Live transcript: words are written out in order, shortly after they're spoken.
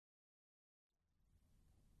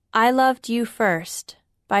I Loved You First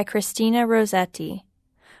by Christina Rossetti.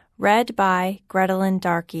 Read by Grettelyn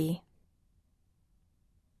Darkey.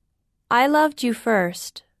 I loved you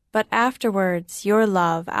first, but afterwards your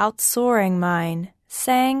love, outsoaring mine,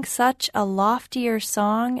 sang such a loftier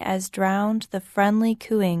song as drowned the friendly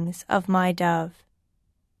cooings of my dove.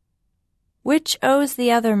 Which owes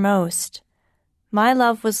the other most? My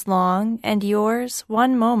love was long, and yours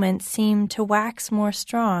one moment seemed to wax more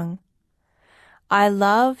strong. I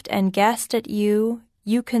loved and guessed at you,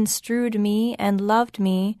 you construed me and loved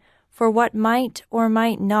me for what might or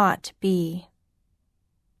might not be.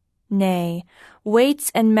 Nay,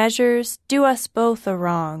 weights and measures do us both a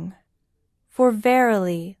wrong. For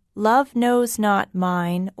verily, love knows not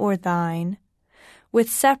mine or thine. With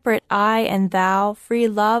separate I and thou free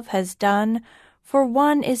love has done, for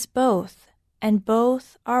one is both, and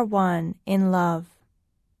both are one in love.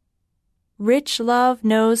 Rich love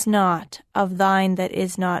knows not of thine that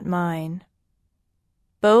is not mine.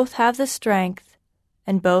 Both have the strength,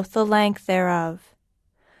 and both the length thereof.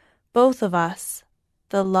 Both of us,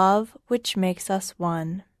 the love which makes us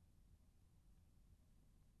one.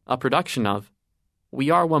 A production of We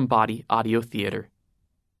Are One Body Audio Theater.